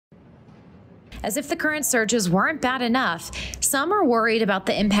As if the current surges weren't bad enough, some are worried about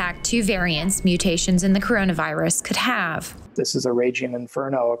the impact two variants, mutations in the coronavirus, could have. This is a raging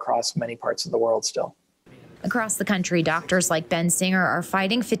inferno across many parts of the world still. Across the country, doctors like Ben Singer are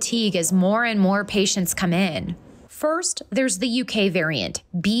fighting fatigue as more and more patients come in. First, there's the UK variant,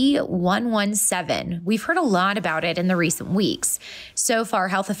 B.1.1.7. We've heard a lot about it in the recent weeks. So far,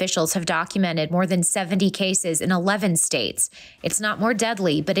 health officials have documented more than 70 cases in 11 states. It's not more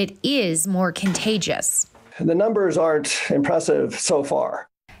deadly, but it is more contagious. The numbers aren't impressive so far.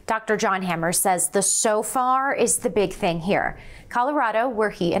 Dr. John Hammer says the so far is the big thing here. Colorado,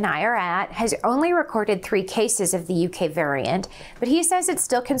 where he and I are at, has only recorded 3 cases of the UK variant, but he says it's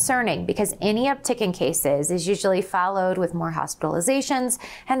still concerning because any uptick in cases is usually followed with more hospitalizations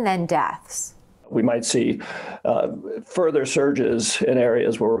and then deaths. We might see further surges in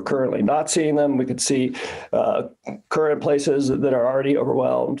areas where we're currently not seeing them. We could see current places that are already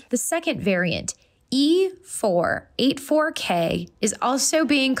overwhelmed. The second variant, E484K, is also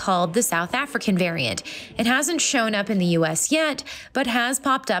being called the South African variant. It hasn't shown up in the U.S. yet, but has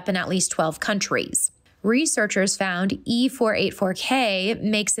popped up in at least 12 countries. Researchers found E484K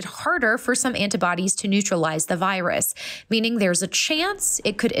makes it harder for some antibodies to neutralize the virus, meaning there's a chance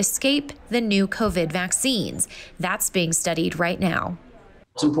it could escape the new COVID vaccines. That's being studied right now.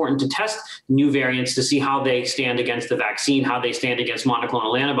 It's important to test new variants to see how they stand against the vaccine, how they stand against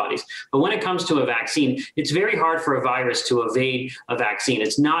monoclonal antibodies. But when it comes to a vaccine, it's very hard for a virus to evade a vaccine.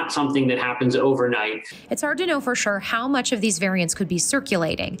 It's not something that happens overnight. It's hard to know for sure how much of these variants could be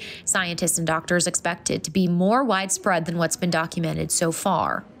circulating. Scientists and doctors expect it to be more widespread than what's been documented so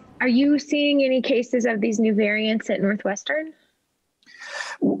far. Are you seeing any cases of these new variants at Northwestern?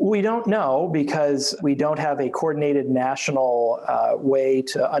 We don't know because we don't have a coordinated national way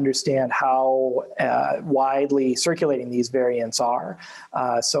to understand how widely circulating these variants are.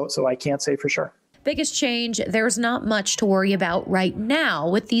 So I can't say for sure. Biggest change, there's not much to worry about right now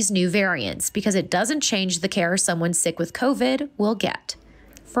with these new variants because it doesn't change the care someone sick with COVID will get.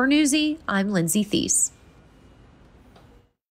 For Newsy, I'm Lindsay Thies.